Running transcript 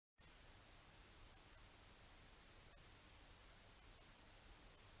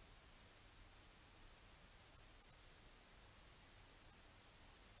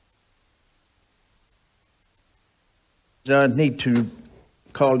I need to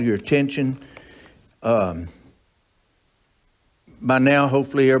call your attention. By now,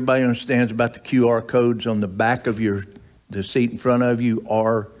 hopefully everybody understands about the QR codes on the back of the seat in front of you,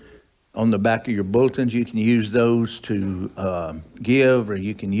 or on the back of your bulletins. You can use those to give, or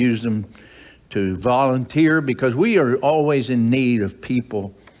you can use them to volunteer, because we are always in need of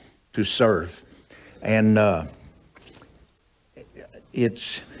people to serve. And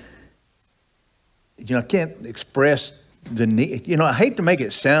it's, I can't express the need. I hate to make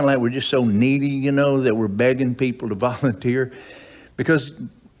it sound like we're just so needy, that we're begging people to volunteer, because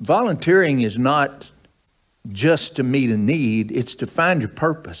volunteering is not just to meet a need, it's to find your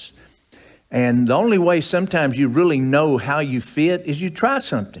purpose. And the only way sometimes you really know how you fit is you try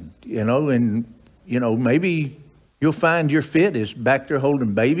something, and, maybe you'll find your fit is back there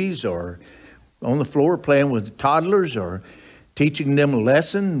holding babies, or on the floor playing with toddlers, or teaching them a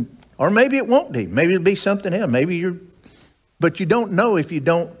lesson, or maybe it won't be. Maybe it'll be something else. But you don't know if you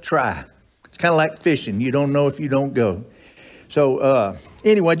don't try. It's kind of like fishing. You don't know if you don't go. So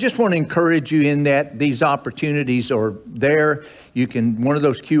anyway, I just want to encourage you in that these opportunities are there. One of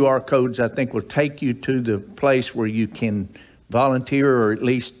those QR codes, I think, will take you to the place where you can volunteer, or at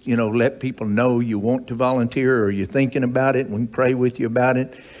least, let people know you want to volunteer, or you're thinking about it, and we can pray with you about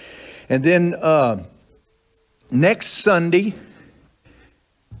it. And then next Sunday,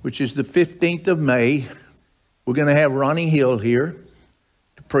 which is the 15th of May, we're going to have Ronnie Hill here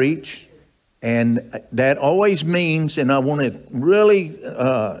to preach. And that always means, and I want to really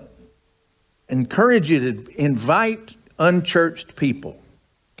encourage you to invite unchurched people.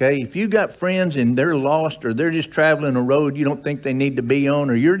 Okay, if you got friends and they're lost, or they're just traveling a road you don't think they need to be on,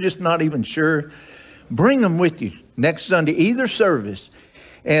 or you're just not even sure, bring them with you next Sunday, either service.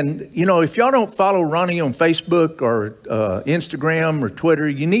 And, if y'all don't follow Ronnie on Facebook or Instagram or Twitter,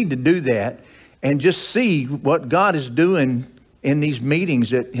 you need to do that and just see what God is doing in these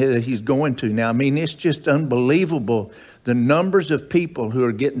meetings that he's going to now. I mean, it's just unbelievable, the numbers of people who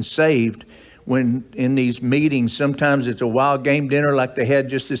are getting saved when in these meetings. Sometimes it's a wild game dinner like they had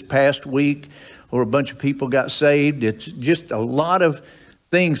just this past week, or a bunch of people got saved. It's just a lot of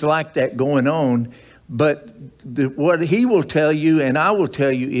things like that going on. But what he will tell you, and I will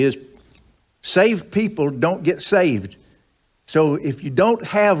tell you, is saved people don't get saved. So if you don't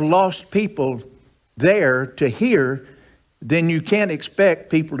have lost people there to hear, then you can't expect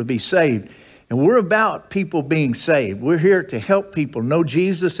people to be saved. And we're about people being saved. We're here to help people know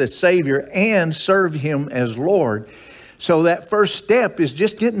Jesus as Savior and serve Him as Lord. So that first step is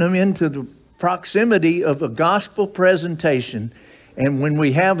just getting them into the proximity of a gospel presentation. And when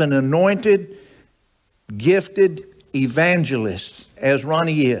we have an anointed, gifted evangelist, as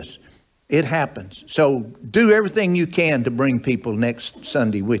Ronnie is, it happens. So do everything you can to bring people next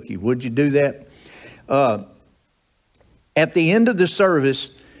Sunday with you. Would you do that? At the end of the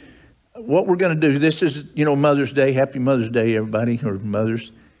service, what we're going to do, this is, Mother's Day. Happy Mother's Day, everybody, or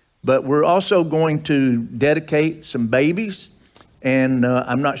mothers. But we're also going to dedicate some babies. And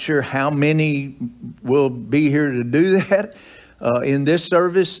I'm not sure how many will be here to do that in this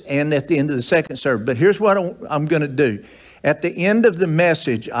service and at the end of the second service. But here's what I'm going to do. At the end of the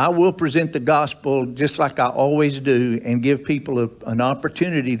message, I will present the gospel just like I always do, and give people an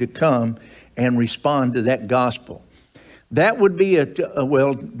opportunity to come and respond to that gospel. That would be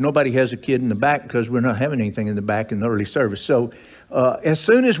well, nobody has a kid in the back because we're not having anything in the back in the early service. So as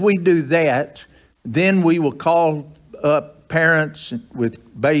soon as we do that, then we will call up parents with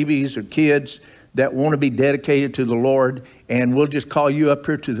babies or kids that want to be dedicated to the Lord, and we'll just call you up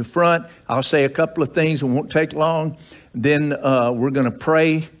here to the front. I'll say a couple of things. It won't take long. Then we're going to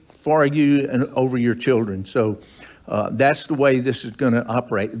pray for you and over your children. So that's the way this is going to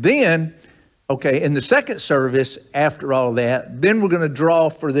operate. Then, okay, in the second service, after all that, then we're going to draw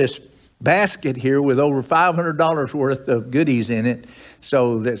for this basket here with over $500 worth of goodies in it,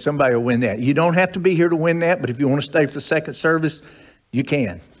 so that somebody will win that. You don't have to be here to win that, but if you want to stay for the second service, you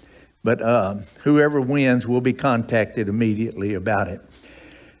can. But whoever wins will be contacted immediately about it.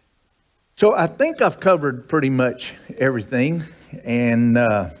 So I think I've covered pretty much everything. And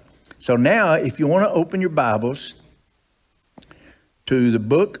so now, if you want to open your Bibles to the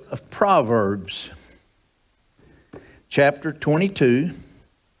book of Proverbs, chapter 22.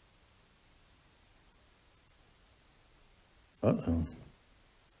 Uh-oh.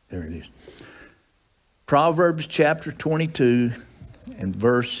 There it is. Proverbs chapter 22 and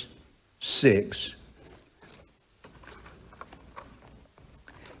verse 6.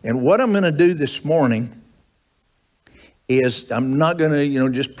 And what I'm going to do this morning is I'm not going to,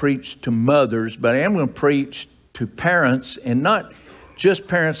 just preach to mothers, but I am going to preach to parents, and not just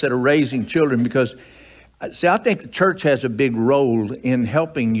parents that are raising children, because See, I think the church has a big role in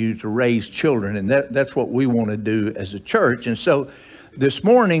helping you to raise children, and that's what we want to do as a church. And so this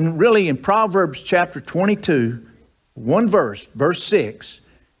morning, really in Proverbs chapter 22, one verse, verse 6,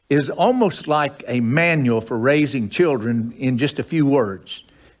 is almost like a manual for raising children in just a few words.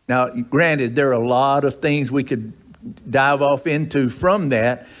 Now, granted, there are a lot of things we could dive off into from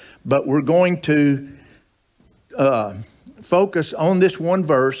that, but we're going to focus on this one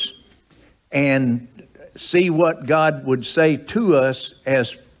verse and see what God would say to us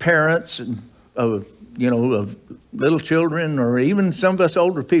as parents of little children, or even some of us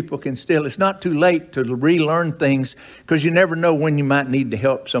older people can still. It's not too late to relearn things, because you never know when you might need to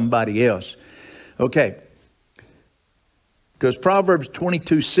help somebody else. Okay. Because Proverbs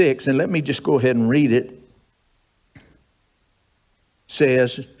 22:6, and let me just go ahead and read it,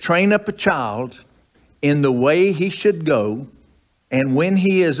 says, "Train up a child in the way he should go, and when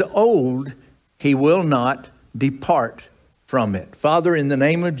he is old, he will not depart from it." Father, in the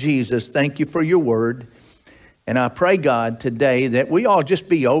name of Jesus, thank you for your word. And I pray, God, today that we all just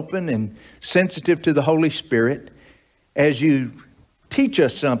be open and sensitive to the Holy Spirit as you teach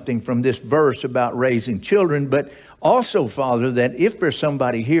us something from this verse about raising children. But also, Father, that if there's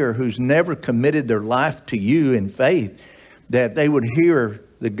somebody here who's never committed their life to you in faith, that they would hear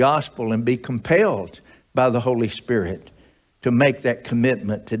the gospel and be compelled by the Holy Spirit to make that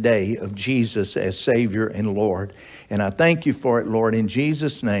commitment today of Jesus as Savior and Lord. And I thank you for it, Lord, in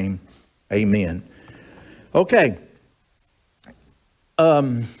Jesus' name, amen. Okay.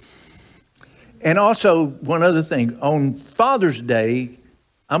 And also, one other thing. On Father's Day,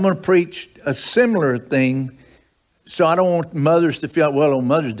 I'm going to preach a similar thing. So I don't want mothers to feel, well, on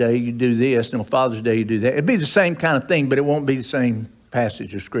Mother's Day you do this, and on Father's Day you do that. It'll be the same kind of thing, but it won't be the same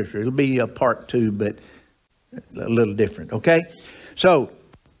passage of Scripture. It'll be a part two, but a little different, okay? So,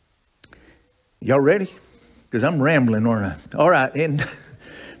 y'all ready? Because I'm rambling, aren't I? All right, in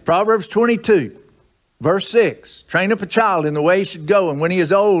Proverbs 22, verse 6, "Train up a child in the way he should go, and when he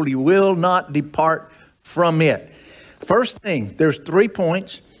is old, he will not depart from it." First thing, there's 3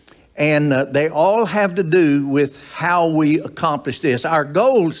 points, and they all have to do with how we accomplish this. Our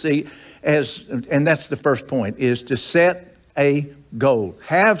goal, see, and that's the first point, is to set a goal.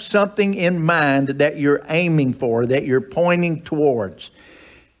 Have something in mind that you're aiming for, that you're pointing towards.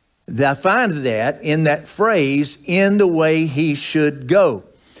 I find that in that phrase, "in the way he should go."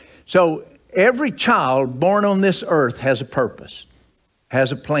 So every child born on this earth has a purpose,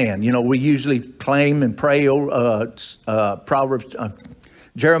 has a plan. You know, we usually claim and pray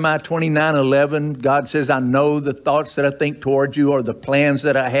Jeremiah 29:11, God says, "I know the thoughts that I think towards you are the plans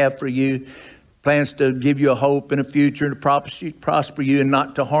that I have for you. Plans to give you a hope and a future, and to prosper you and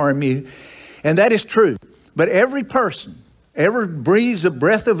not to harm you." And that is true. But every person ever breathes a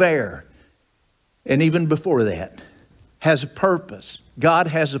breath of air, and even before that, has a purpose. God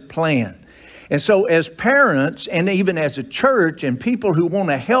has a plan. And so as parents, and even as a church and people who want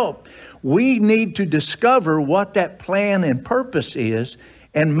to help, we need to discover what that plan and purpose is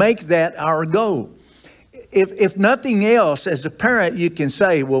and make that our goal. If nothing else, as a parent, you can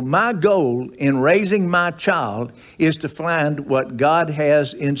say, well, my goal in raising my child is to find what God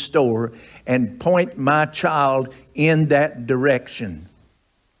has in store and point my child in that direction.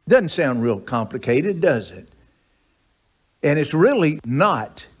 Doesn't sound real complicated, does it? And it's really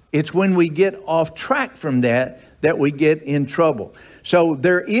not. It's when we get off track from that we get in trouble. So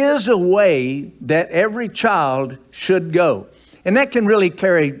there is a way that every child should go. And that can really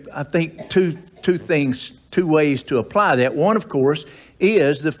carry, I think, two ways to apply that. One, of course,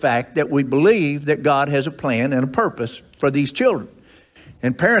 is the fact that we believe that God has a plan and a purpose for these children.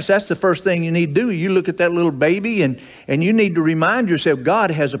 And parents, that's the first thing you need to do. You look at that little baby and you need to remind yourself,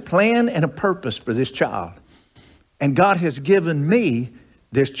 God has a plan and a purpose for this child. And God has given me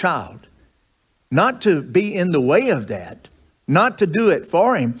this child. Not to be in the way of that, not to do it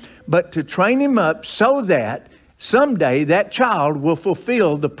for him, but to train him up so that someday that child will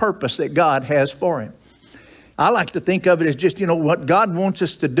fulfill the purpose that God has for him. I like to think of it as just, what God wants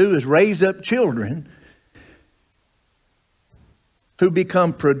us to do is raise up children who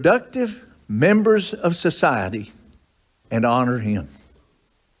become productive members of society and honor him.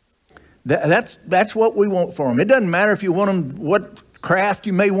 That's what we want for them. It doesn't matter if you want them, what craft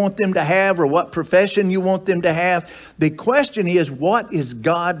you may want them to have or what profession you want them to have. The question is, what is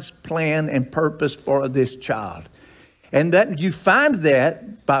God's plan and purpose for this child? And that you find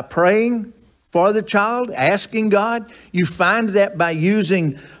that by praying for the child, asking God. You find that by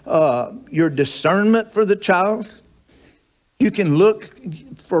using your discernment for the child. You can look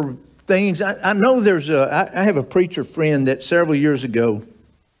for things. I know I have a preacher friend that several years ago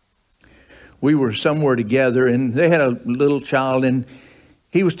we were somewhere together, and they had a little child, and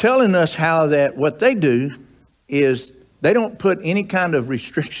he was telling us how that what they do is they don't put any kind of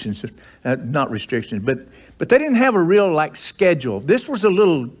restrictions, not restrictions, but they didn't have a real like schedule. This was a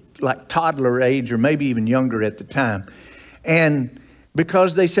little like toddler age or maybe even younger at the time. And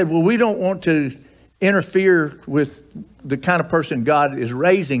because they said, well, we don't want to interfere with the kind of person God is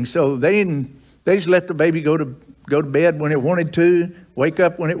raising, so they just let the baby go to bed when it wanted to, wake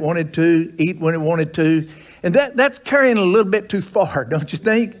up when it wanted to, eat when it wanted to. And that's carrying a little bit too far, don't you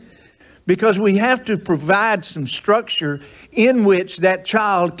think? Because we have to provide some structure in which that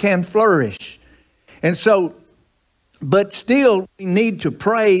child can flourish. And so, but still, we need to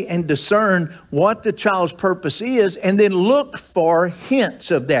pray and discern what the child's purpose is, and then look for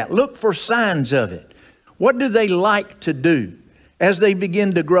hints of that. Look for signs of it. What do they like to do as they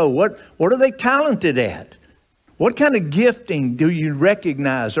begin to grow? What are they talented at? What kind of gifting do you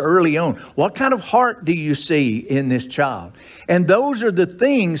recognize early on? What kind of heart do you see in this child? And those are the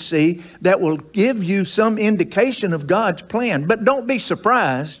things, see, that will give you some indication of God's plan. But don't be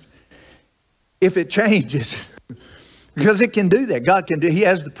surprised if it changes. Because it can do that. God can do, He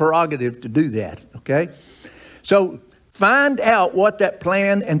has the prerogative to do that, okay? So find out what that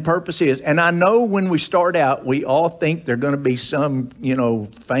plan and purpose is. And I know when we start out, we all think they're going to be some,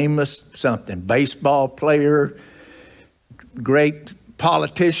 famous something. Baseball player, great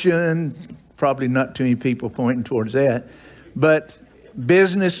politician, probably not too many people pointing towards that. But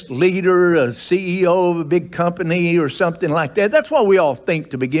business leader, a CEO of a big company or something like that. That's what we all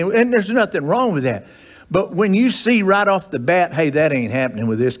think to begin with. And there's nothing wrong with that. But when you see right off the bat, hey, that ain't happening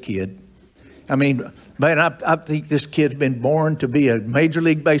with this kid. I mean, man, I think this kid's been born to be a Major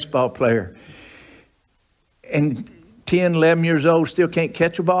League Baseball player. And 10, 11 years old, still can't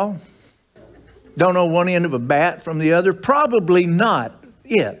catch a ball? Don't know one end of a bat from the other? Probably not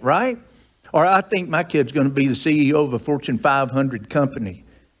it, right? Or I think my kid's going to be the CEO of a Fortune 500 company.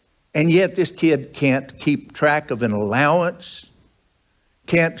 And yet this kid can't keep track of an allowance,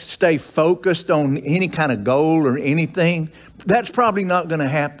 can't stay focused on any kind of goal or anything. That's probably not going to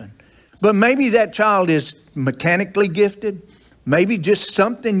happen. But maybe that child is mechanically gifted. Maybe just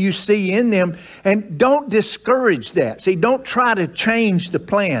something you see in them. And don't discourage that. See, don't try to change the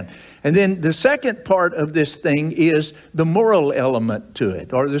plan. And then the second part of this thing is the moral element to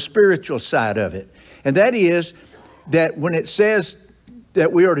it, or the spiritual side of it. And that is that when it says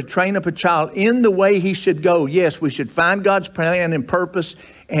that we are to train up a child in the way he should go, yes, we should find God's plan and purpose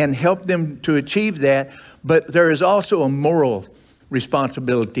and help them to achieve that. But there is also a moral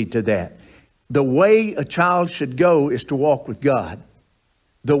responsibility to that. The way a child should go is to walk with God.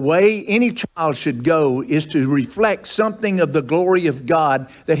 The way any child should go is to reflect something of the glory of God,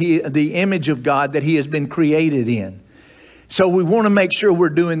 the image of God that he has been created in. So we want to make sure we're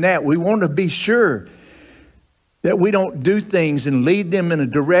doing that. We want to be sure that we don't do things and lead them in a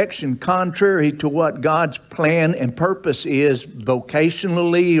direction contrary to what God's plan and purpose is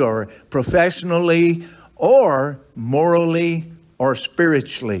vocationally or professionally or morally or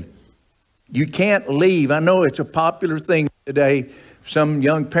spiritually. You can't leave. I know it's a popular thing today. Some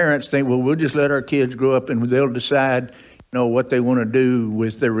young parents think, well, we'll just let our kids grow up and they'll decide, what they want to do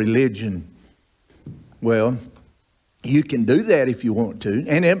with their religion. Well, you can do that if you want to,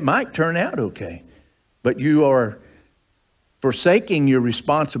 and it might turn out okay. But you are forsaking your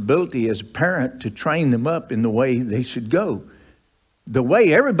responsibility as a parent to train them up in the way they should go. The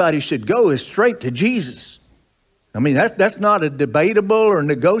way everybody should go is straight to Jesus. I mean, that's not a debatable or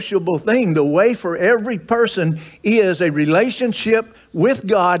negotiable thing. The way for every person is a relationship with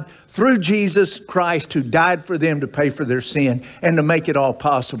God through Jesus Christ, who died for them to pay for their sin and to make it all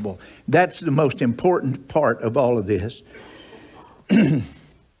possible. That's the most important part of all of this.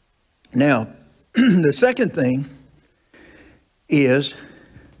 Now, the second thing is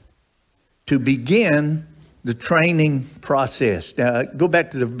to begin the training process. Now, go back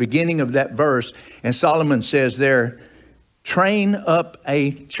to the beginning of that verse, and Solomon says there, train up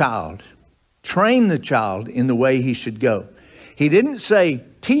a child. Train the child in the way he should go. He didn't say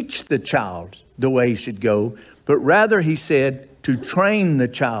teach the child the way he should go, but rather he said to train the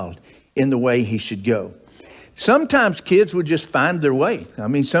child in the way he should go. Sometimes kids will just find their way. I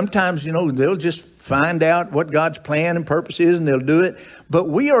mean, sometimes, they'll just find out what God's plan and purpose is and they'll do it. But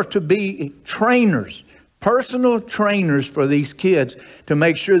we are to be trainers, personal trainers for these kids to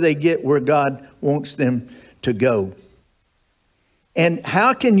make sure they get where God wants them to go. And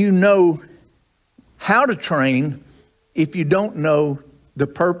how can you know how to train if you don't know the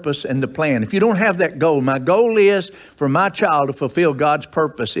purpose and the plan? If you don't have that goal, my goal is for my child to fulfill God's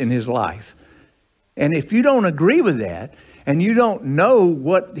purpose in his life. And if you don't agree with that, and you don't know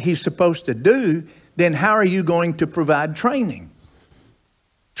what he's supposed to do, then how are you going to provide training?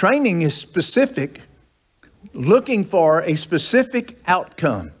 Training is specific, looking for a specific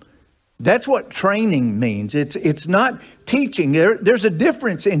outcome. That's what training means. It's not teaching. There's a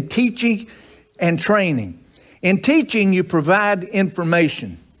difference in teaching and training. In teaching, you provide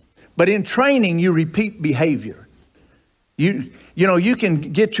information. But in training, you repeat behavior. You can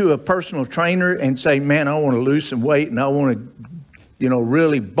get you a personal trainer and say, man, I want to lose some weight and I want to,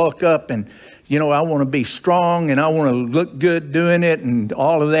 really bulk up and, I want to be strong and I want to look good doing it and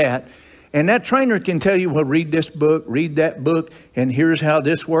all of that. And that trainer can tell you, well, read this book, read that book, and here's how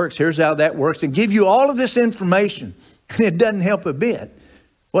this works, here's how that works, and give you all of this information. It doesn't help a bit.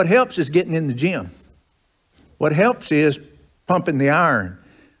 What helps is getting in the gym. What helps is pumping the iron.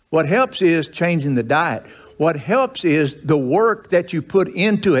 What helps is changing the diet. What helps is the work that you put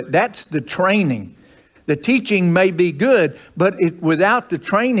into it. That's the training. The teaching may be good, but without the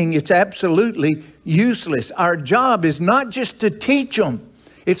training, it's absolutely useless. Our job is not just to teach them.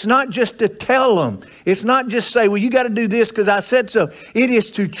 It's not just to tell them. It's not just say, well, you got to do this because I said so. It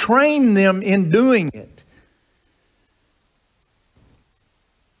is to train them in doing it.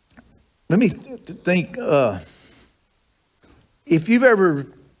 Let me think. If you've ever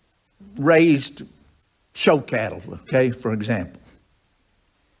raised show cattle, okay, for example,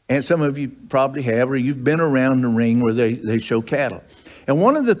 and some of you probably have, or you've been around the ring where they show cattle. And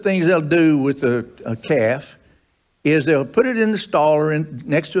one of the things they'll do with a calf is they'll put it in the stall or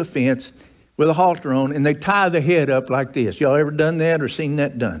next to a fence with a halter on, and they tie the head up like this. Y'all ever done that or seen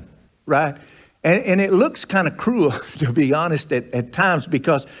that done? Right? And it looks kind of cruel, to be honest, at times,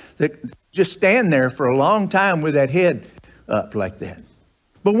 because they just stand there for a long time with that head up like that.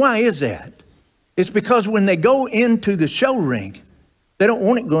 But why is that? It's because when they go into the show ring, they don't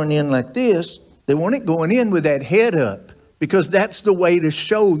want it going in like this. They want it going in with that head up, because that's the way to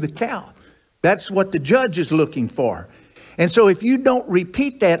show the cow. That's what the judge is looking for. And so if you don't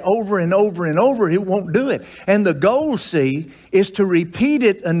repeat that over and over and over, it won't do it. And the goal, see, is to repeat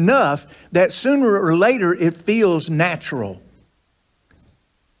it enough that sooner or later it feels natural.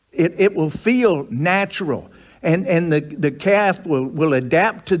 It will feel natural. And the calf will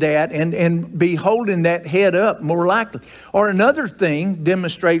adapt to that and be holding that head up more likely. Or another thing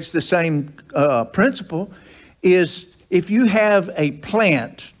demonstrates the same principle is if you have a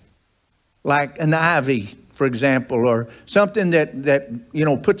plant, like an ivy, for example, or something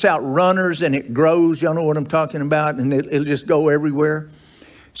that puts out runners and it grows. Y'all know what I'm talking about, and it'll just go everywhere.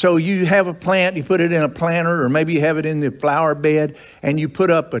 So you have a plant, you put it in a planter, or maybe you have it in the flower bed, and you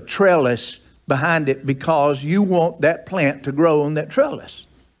put up a trellis behind it because you want that plant to grow on that trellis,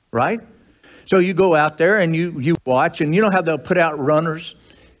 right? So you go out there and you watch, and you know how they'll put out runners,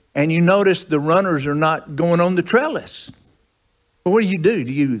 and you notice the runners are not going on the trellis. Well, what do?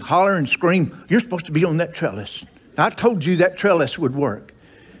 Do you holler and scream, you're supposed to be on that trellis? I told you that trellis would work.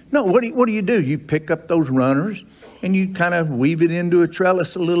 No, what do? You pick up those runners and you kind of weave it into a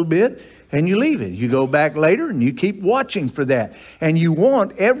trellis a little bit and you leave it. You go back later and you keep watching for that. And you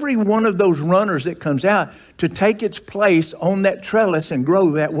want every one of those runners that comes out to take its place on that trellis and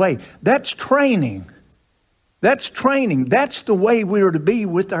grow that way. That's training. That's training. That's the way we are to be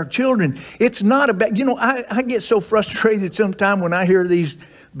with our children. It's not about, I get so frustrated sometimes when I hear these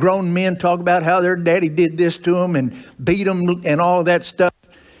grown men talk about how their daddy did this to them and beat them and all that stuff.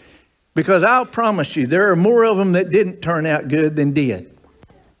 Because I'll promise you, there are more of them that didn't turn out good than did.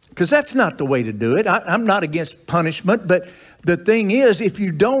 Because that's not the way to do it. I'm not against punishment, but the thing is, if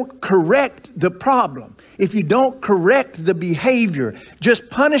you don't correct the problem, if you don't correct the behavior, just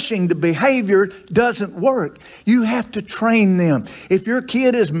punishing the behavior doesn't work. You have to train them. If your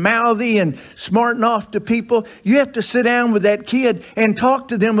kid is mouthy and smarting off to people, you have to sit down with that kid and talk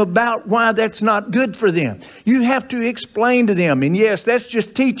to them about why that's not good for them. You have to explain to them. And yes, that's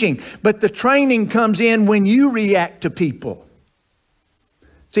just teaching. But the training comes in when you react to people.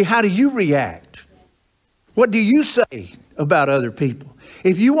 See, how do you react? What do you say about other people?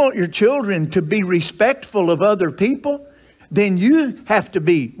 If you want your children to be respectful of other people, then you have to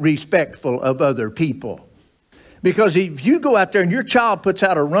be respectful of other people. Because if you go out there and your child puts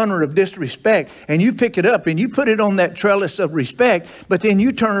out a runner of disrespect and you pick it up and you put it on that trellis of respect, but then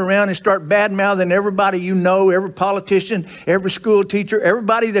you turn around and start bad-mouthing everybody you know, every politician, every school teacher,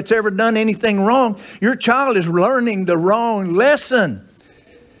 everybody that's ever done anything wrong, your child is learning the wrong lesson.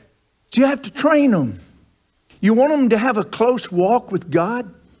 So you have to train them. You want them to have a close walk with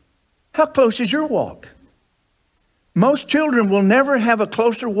God? How close is your walk? Most children will never have a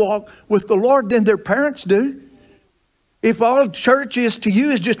closer walk with the Lord than their parents do. If all church is to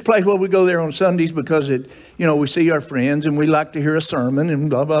you is just a place, well, we go there on Sundays because we see our friends and we like to hear a sermon and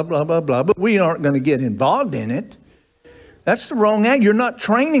blah, blah, blah, blah, blah, but we aren't going to get involved in it. That's the wrong act. You're not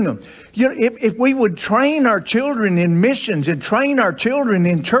training them. If we would train our children in missions and train our children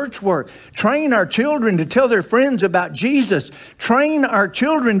in church work, train our children to tell their friends about Jesus, train our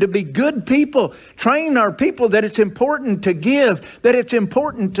children to be good people, train our people that it's important to give, that it's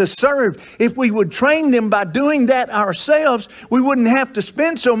important to serve. If we would train them by doing that ourselves, we wouldn't have to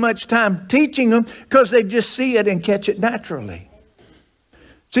spend so much time teaching them because they just see it and catch it naturally.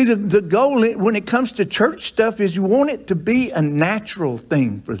 See, the goal when it comes to church stuff is you want it to be a natural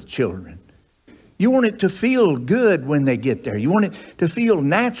thing for the children. You want it to feel good when they get there. You want it to feel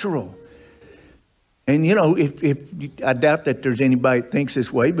natural. And, if I doubt that there's anybody that thinks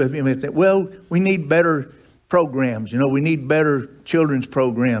this way, but well, we need better programs. We need better children's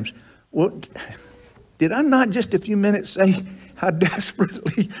programs. Well, did I not just a few minutes say how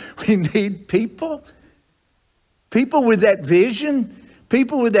desperately we need people? People with that vision.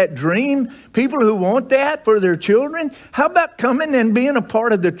 People with that dream, people who want that for their children. How about coming and being a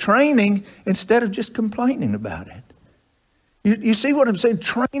part of the training instead of just complaining about it? You see what I'm saying?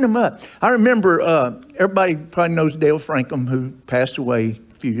 Train them up. I remember, everybody probably knows Dale Frankham, who passed away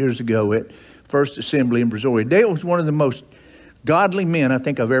a few years ago at First Assembly in Brazoria. Dale was one of the most godly men I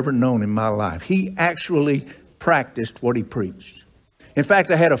think I've ever known in my life. He actually practiced what he preached. In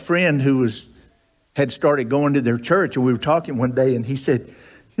fact, I had a friend who had started going to their church, and we were talking one day, and he said,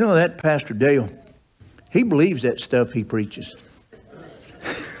 that Pastor Dale, he believes that stuff he preaches.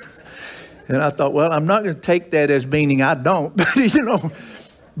 And I thought, well, I'm not going to take that as meaning I don't,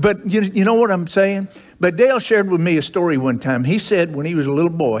 but you know what I'm saying? But Dale shared with me a story one time. He said when he was a little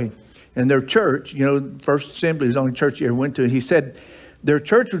boy, and their church, First Assembly was the only church he ever went to, he said their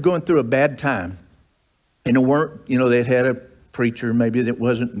church was going through a bad time, and they'd had a preacher maybe that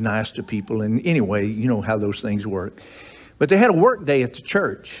wasn't nice to people, and anyway, you know how those things work. But they had a work day at the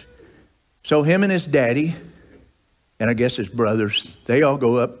church, so him and his daddy and I guess his brothers, they all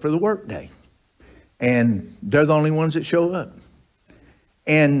go up for the work day, and they're the only ones that show up.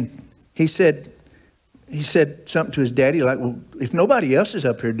 And he said something to his daddy like, well, if nobody else is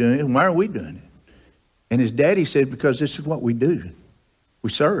up here doing it, why are we doing it? And his daddy said, because this is what we do. We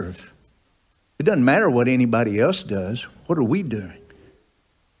serve. It doesn't matter what anybody else does. What are we doing?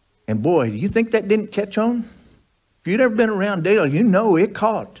 And boy, do you think that didn't catch on? If you'd ever been around Dale, you know it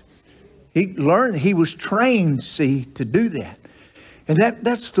caught. He learned, he was trained, see, to do that. And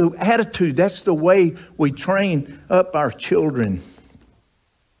that's the attitude. That's the way we train up our children.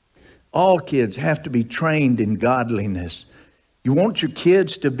 All kids have to be trained in godliness. You want your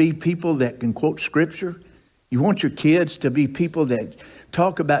kids to be people that can quote scripture. You want your kids to be people that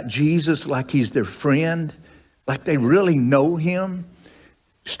talk about Jesus like he's their friend, like they really know him.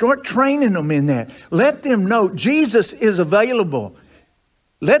 Start training them in that. Let them know Jesus is available.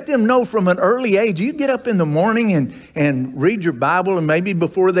 Let them know from an early age. You get up in the morning and read your Bible, and maybe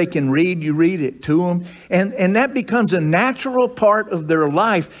before they can read, you read it to them. And that becomes a natural part of their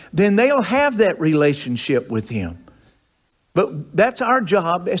life. Then they'll have that relationship with him. But that's our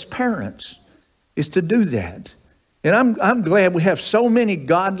job as parents, is to do that. And I'm glad we have so many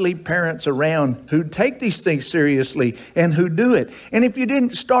godly parents around who take these things seriously and who do it. And if you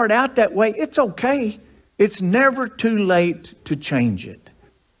didn't start out that way, it's okay. It's never too late to change it.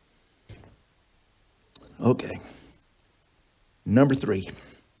 Okay. Number 3.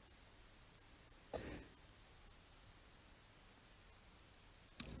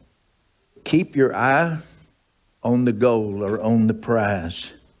 Keep your eye on the goal or on the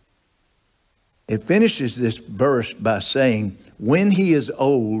prize. It finishes this verse by saying, when he is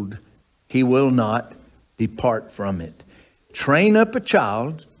old, he will not depart from it. Train up a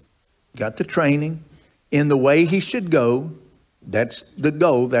child, got the training, in the way he should go. That's the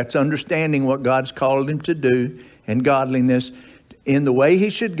goal. That's understanding what God's called him to do and godliness in the way he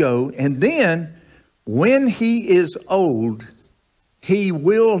should go. And then when he is old, he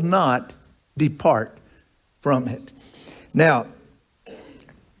will not depart from it. Now,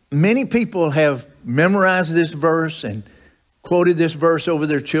 many people have memorized this verse and quoted this verse over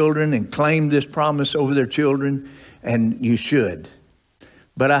their children and claimed this promise over their children, and you should.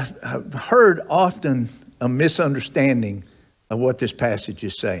 But I've heard often a misunderstanding of what this passage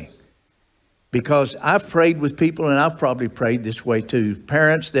is saying. Because I've prayed with people, and I've probably prayed this way too.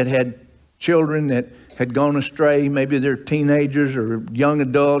 Parents that had children that had gone astray, maybe they're teenagers or young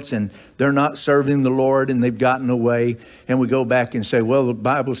adults, and they're not serving the Lord and they've gotten away. And we go back and say, well, the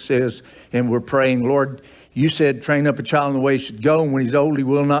Bible says, and we're praying, Lord, you said train up a child in the way he should go, and when he's old, he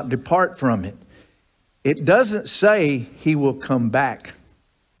will not depart from it. It doesn't say he will come back.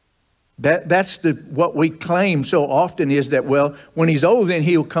 That's what we claim so often is that, well, when he's old, then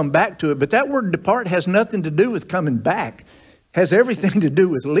he'll come back to it. But that word depart has nothing to do with coming back. It has everything to do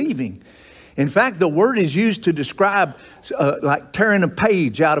with leaving. In fact, the word is used to describe like tearing a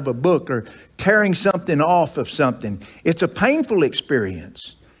page out of a book or tearing something off of something. It's a painful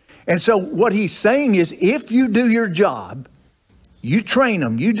experience. And so what he's saying is, if you do your job, you train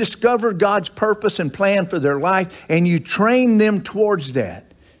them, you discover God's purpose and plan for their life, and you train them towards that.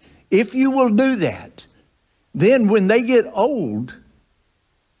 If you will do that, then when they get old,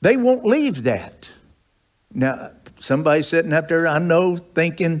 they won't leave that. Now, somebody sitting out there, I know,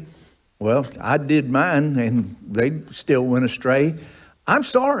 thinking, well, I did mine and they still went astray. I'm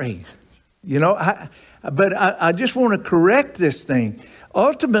sorry. You know, but I just want to correct this thing.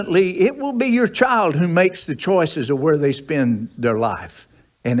 Ultimately, it will be your child who makes the choices of where they spend their life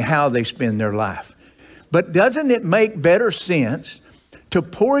and how they spend their life. But doesn't it make better sense to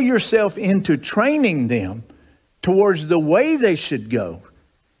pour yourself into training them towards the way they should go?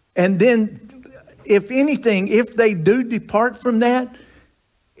 And then, if anything, if they do depart from that,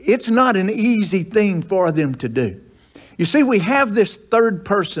 it's not an easy thing for them to do. You see, we have this third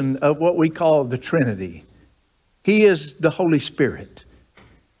person of what we call the Trinity. He is the Holy Spirit.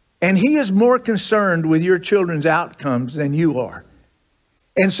 And he is more concerned with your children's outcomes than you are.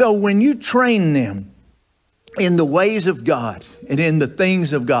 And so when you train them in the ways of God and in the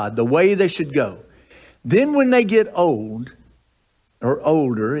things of God, the way they should go, then when they get old or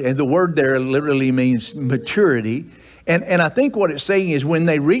older, and the word there literally means maturity, and I think what it's saying is when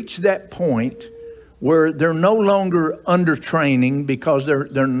they reach that point where they're no longer under training because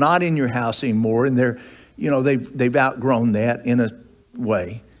they're not in your house anymore, and they've outgrown that in a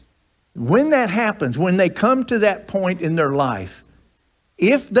way. When that happens, when they come to that point in their life,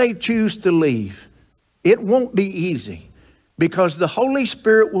 if they choose to leave, it won't be easy, because the Holy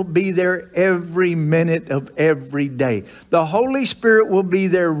Spirit will be there every minute of every day. The Holy Spirit will be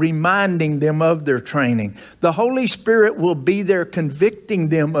there reminding them of their training. The Holy Spirit will be there convicting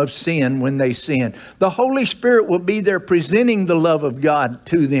them of sin when they sin. The Holy Spirit will be there presenting the love of God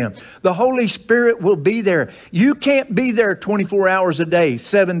to them. The Holy Spirit will be there. You can't be there 24 hours a day,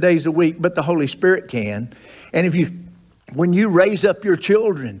 7 days a week, but the Holy Spirit can. And when you raise up your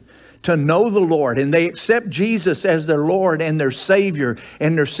children to know the Lord, and they accept Jesus as their Lord and their Savior,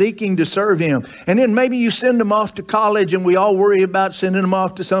 and they're seeking to serve Him. And then maybe you send them off to college, and we all worry about sending them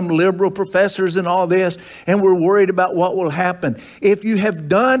off to some liberal professors and all this, and we're worried about what will happen. If you have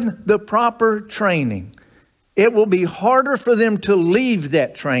done the proper training, it will be harder for them to leave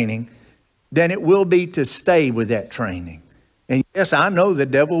that training than it will be to stay with that training. And yes, I know the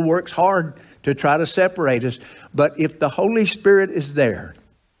devil works hard to try to separate us, but if the Holy Spirit is there,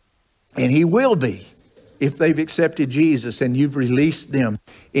 and He will be, if they've accepted Jesus and you've released them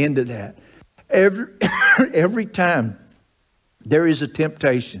into that. Every time there is a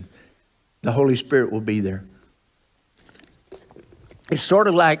temptation, the Holy Spirit will be there. It's sort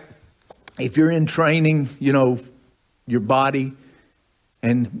of like if you're in training, your body,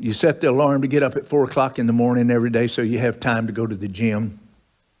 and you set the alarm to get up at 4 o'clock in the morning every day so you have time to go to the gym.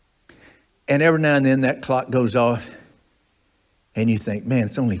 And every now and then that clock goes off. And you think, man,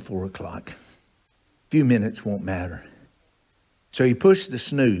 it's only 4 o'clock. A few minutes won't matter. So you push the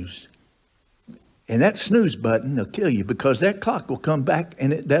snooze. And that snooze button will kill you, because that clock will come back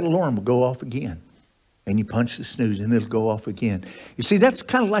and that alarm will go off again. And you punch the snooze and it'll go off again. You see, that's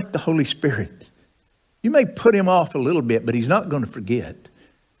kind of like the Holy Spirit. You may put Him off a little bit, but He's not going to forget.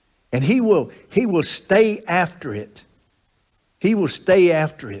 And He will stay after it. He will stay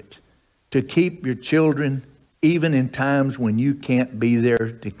after it to keep your children, even in times when you can't be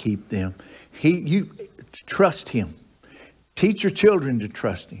there to keep them. You trust Him. Teach your children to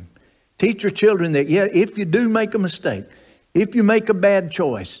trust Him. Teach your children that, if you do make a mistake, if you make a bad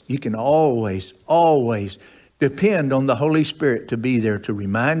choice, you can always, always depend on the Holy Spirit to be there to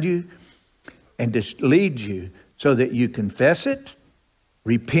remind you and to lead you so that you confess it,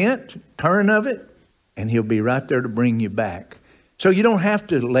 repent, turn of it, and He'll be right there to bring you back. So you don't have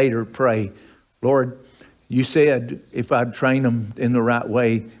to later pray, Lord, You said if I'd train them in the right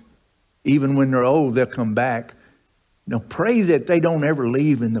way, even when they're old, they'll come back. Now pray that they don't ever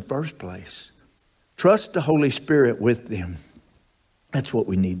leave in the first place. Trust the Holy Spirit with them. That's what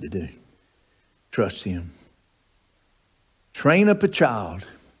we need to do. Trust Him. Train up a child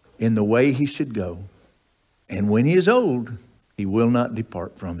in the way he should go. And when he is old, he will not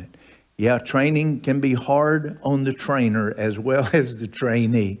depart from it. Yeah, training can be hard on the trainer as well as the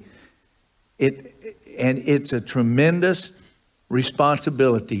trainee. And it's a tremendous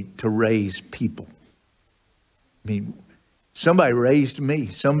responsibility to raise people. I mean, somebody raised me.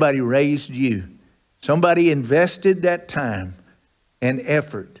 Somebody raised you. Somebody invested that time and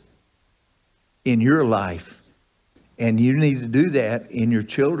effort in your life. And you need to do that in your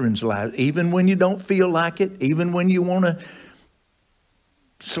children's lives. Even when you don't feel like it, even when you want to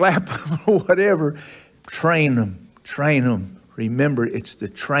slap them or whatever, train them, train them. Remember, it's the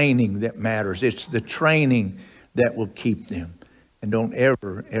training that matters. It's the training that will keep them. And don't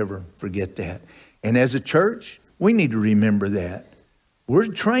ever, ever forget that. And as a church, we need to remember that. We're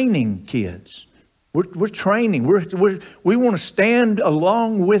training kids. We're training. We want to stand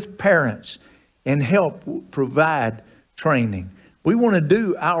along with parents and help provide training. We want to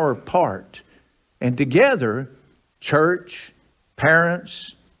do our part. And together, church,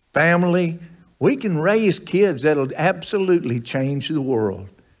 parents, family, we can raise kids that'll absolutely change the world.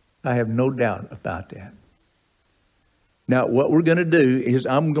 I have no doubt about that. Now, what we're going to do is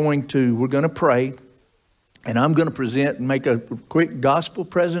we're going to pray, and I'm going to present and make a quick gospel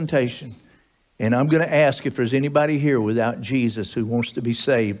presentation. And I'm going to ask if there's anybody here without Jesus who wants to be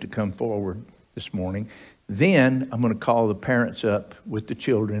saved to come forward this morning. Then I'm going to call the parents up with the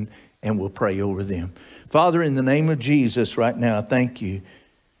children, and we'll pray over them. Father, in the name of Jesus right now, I thank you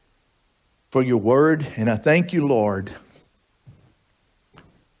for your word. And I thank you, Lord,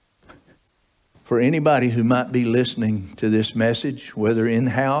 for anybody who might be listening to this message, whether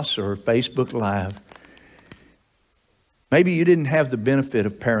in-house or Facebook Live. Maybe you didn't have the benefit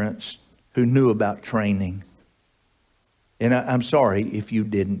of parents who knew about training. And I'm sorry if you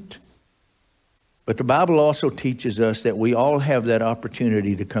didn't. But the Bible also teaches us that we all have that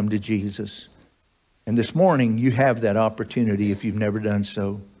opportunity to come to Jesus. And this morning, you have that opportunity if you've never done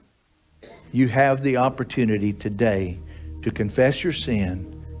so. You have the opportunity today to confess your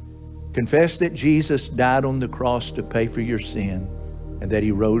sin. Confess that Jesus died on the cross to pay for your sin and that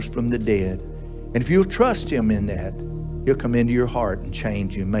he rose from the dead. And if you'll trust him in that, he'll come into your heart and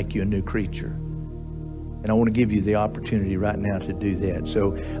change you, make you a new creature. And I want to give you the opportunity right now to do that.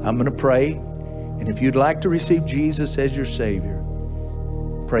 So I'm going to pray. And if you'd like to receive Jesus as your Savior,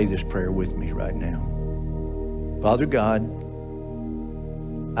 pray this prayer with me right now. Father God,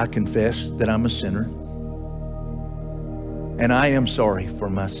 I confess that I'm a sinner. And I am sorry for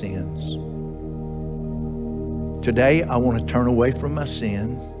my sins. Today, I want to turn away from my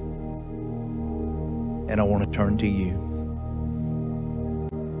sin. And I want to turn to you.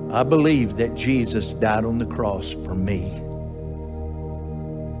 I believe that Jesus died on the cross for me.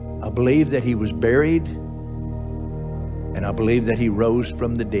 I believe that he was buried, and I believe that he rose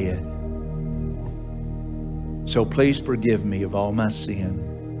from the dead. So please forgive me of all my sin.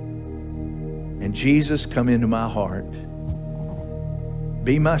 And Jesus, come into my heart.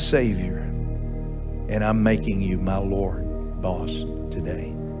 Be my Savior, and I'm making you my Lord, boss,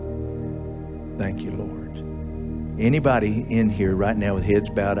 today. Thank you, Lord. Anybody in here right now with heads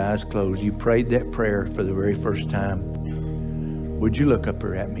bowed, eyes closed, you prayed that prayer for the very first time. Would you look up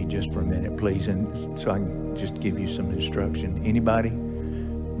here at me just for a minute, please, and so I can just give you some instruction. Anybody?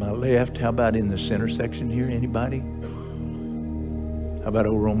 My left. How about in the center section here? Anybody? How about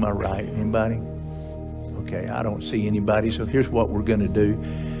over on my right? Anybody? Okay, I don't see anybody. So here's what we're going to do.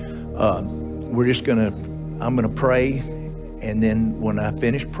 I'm going to pray, and then when I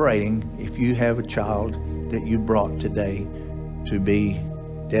finish praying, if you have a child that you brought today to be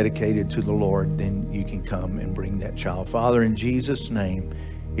dedicated to the Lord, then you can come and bring that child. Father, in Jesus' name,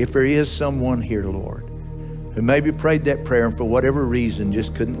 if there is someone here, Lord, who maybe prayed that prayer and for whatever reason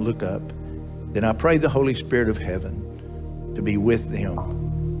just couldn't look up, then I pray the Holy Spirit of heaven to be with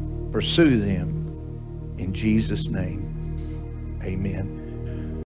them, pursue them, in Jesus' name, amen.